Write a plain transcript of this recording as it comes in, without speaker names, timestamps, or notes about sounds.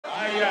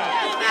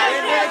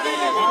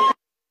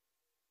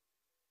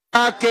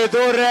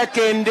Kithure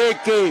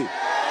Kindiki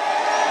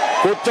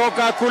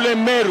kutoka kule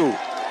Meru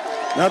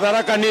na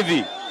Tharaka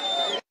Nithi.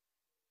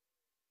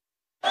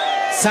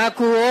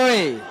 Saku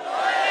oye,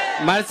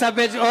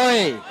 Marsabit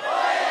oye,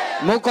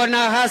 muko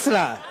na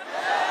hasla,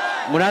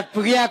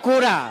 mnatupigia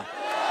kura,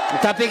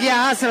 mtapigia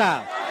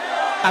hasla,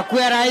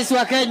 akuwe rais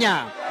wa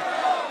Kenya,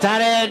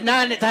 tarehe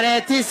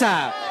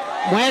 9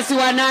 mwezi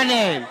wa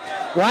 8,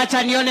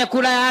 wacha nione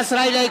kura ya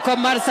hasla ile iko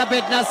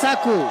Marsabit na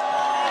Saku.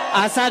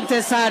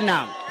 Asante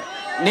sana.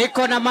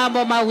 Niko na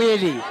mambo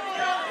mawili.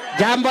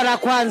 Jambo la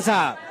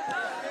kwanza,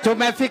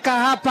 tumefika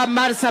hapa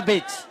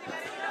Marsabit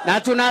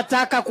na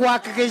tunataka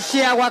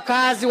kuhakikishia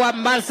wakazi wa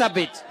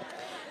Marsabit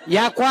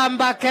ya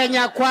kwamba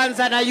Kenya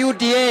Kwanza na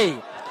UDA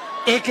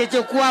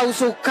ikichukua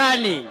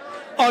usukani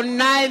on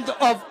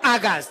 9th of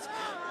August,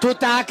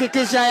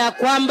 tutahakikisha ya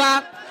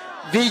kwamba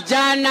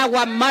vijana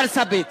wa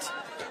Marsabit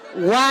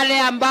wale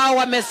ambao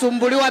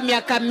wamesumbuliwa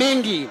miaka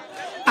mingi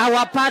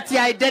hawapati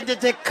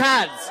identity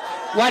cards,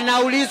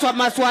 wanaulizwa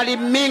maswali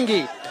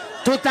mingi,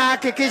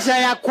 tutahakikisha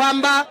ya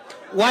kwamba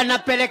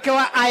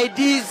wanapelekewa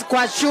IDs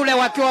kwa shule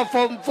wakiwa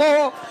form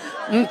 4.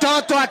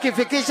 Mtoto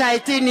akifikisha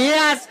 18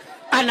 years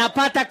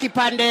anapata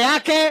kipande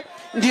yake,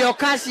 ndio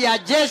kazi ya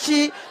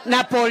jeshi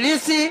na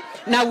polisi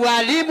na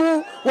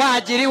walimu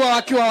waajiriwa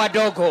wakiwa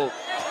wadogo.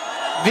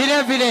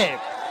 Vile vile,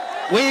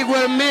 we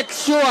will make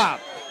sure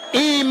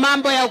hii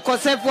mambo ya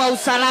ukosefu wa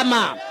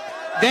usalama,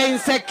 the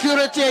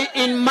insecurity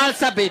in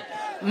Marsabit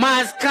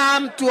must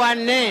come to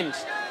an end.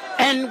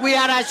 And we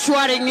are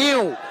assuring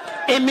you,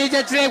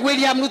 immediately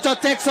William Ruto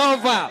takes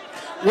over,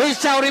 we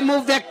shall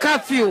remove the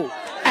curfew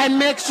and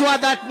make sure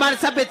that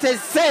Marsabit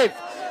is safe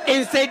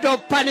instead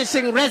of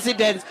punishing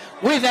residents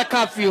with a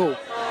curfew.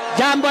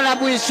 Jambo la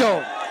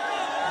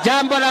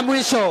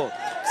mwisho,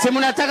 si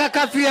mnataka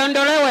curfew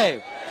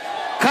ondolewe?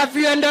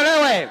 Curfew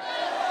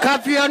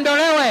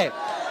ondolewe.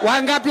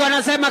 Wangapi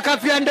wanasema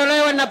curfew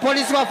ondolewe na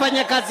polisi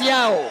wafanye kazi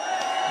yao?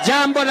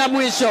 Jambo la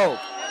mwisho,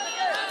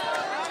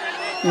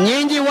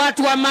 nyinyi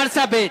watu wa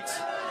Marsabit,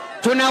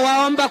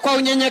 tunawaomba kwa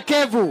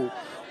unyenyekevu,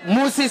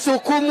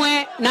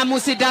 musisukumwe na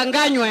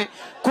musidanganywe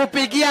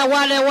kupigia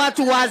wale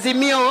watu wa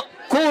Azimio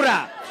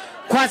kura,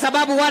 kwa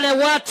sababu wale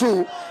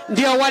watu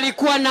ndio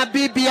walikuwa na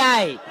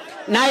BBI,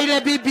 na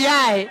ile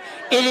BBI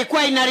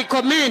ilikuwa ina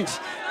recommend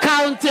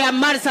county ya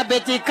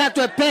Marsabit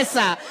ikatwe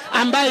pesa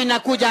ambayo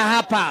inakuja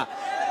hapa.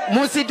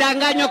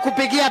 Musidanganywe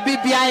kupigia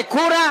BBI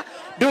kura.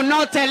 Do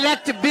not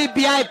elect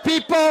BBI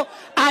people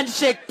and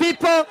shake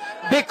people,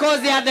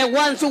 because they are the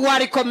ones who are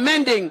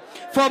recommending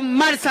for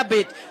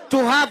Marsabit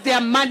to have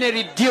their money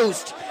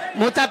reduced.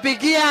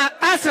 Mutapigia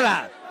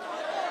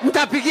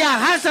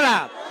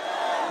hasla.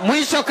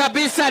 Mwisho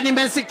kabisa,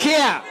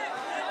 nimesikia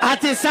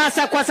ati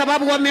sasa kwa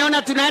sababu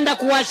wameona tunaenda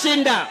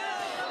kuwashinda,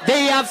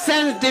 they have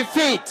sensed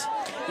defeat.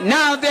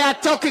 Now they are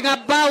talking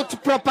about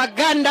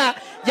propaganda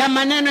ya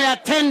maneno ya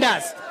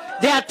tenders.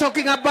 They are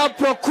talking about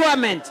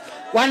procurement.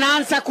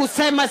 Wanaanza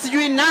kusema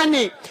sijui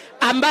nani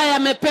ambaye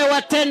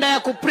amepewa tenda ya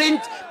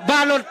kuprint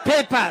ballot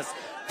papers.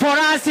 For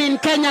us in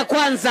Kenya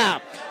Kwanza,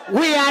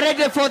 we are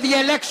ready for the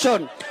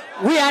election.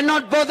 We are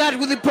not bothered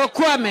with the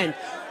procurement.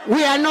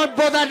 We are not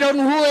bothered on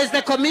who is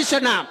the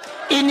commissioner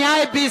in the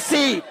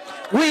IBC.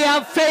 We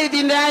have faith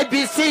in the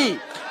IBC.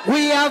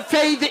 We have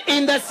faith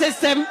in the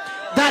system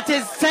that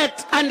is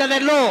set under the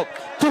law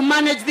to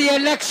manage the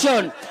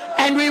election.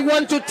 And we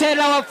want to tell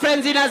our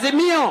friends in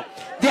Azimio,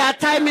 their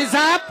time is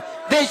up.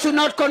 They should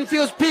not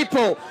confuse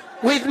people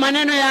with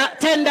maneno ya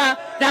tender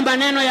na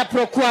maneno ya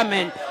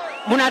procurement.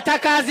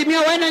 Munataka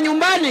Azimio wene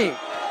nyumbani?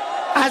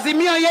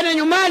 Azimio yene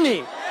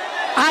nyumbani?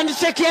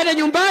 Handshake yene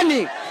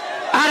nyumbani?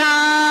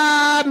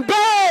 Arambe!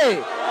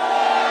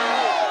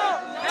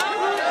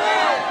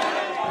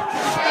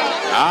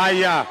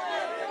 Aya,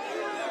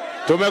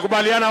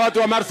 tumekubaliana watu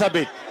wa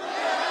Marsabit.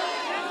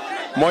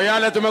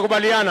 Moyale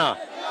tumekubaliana.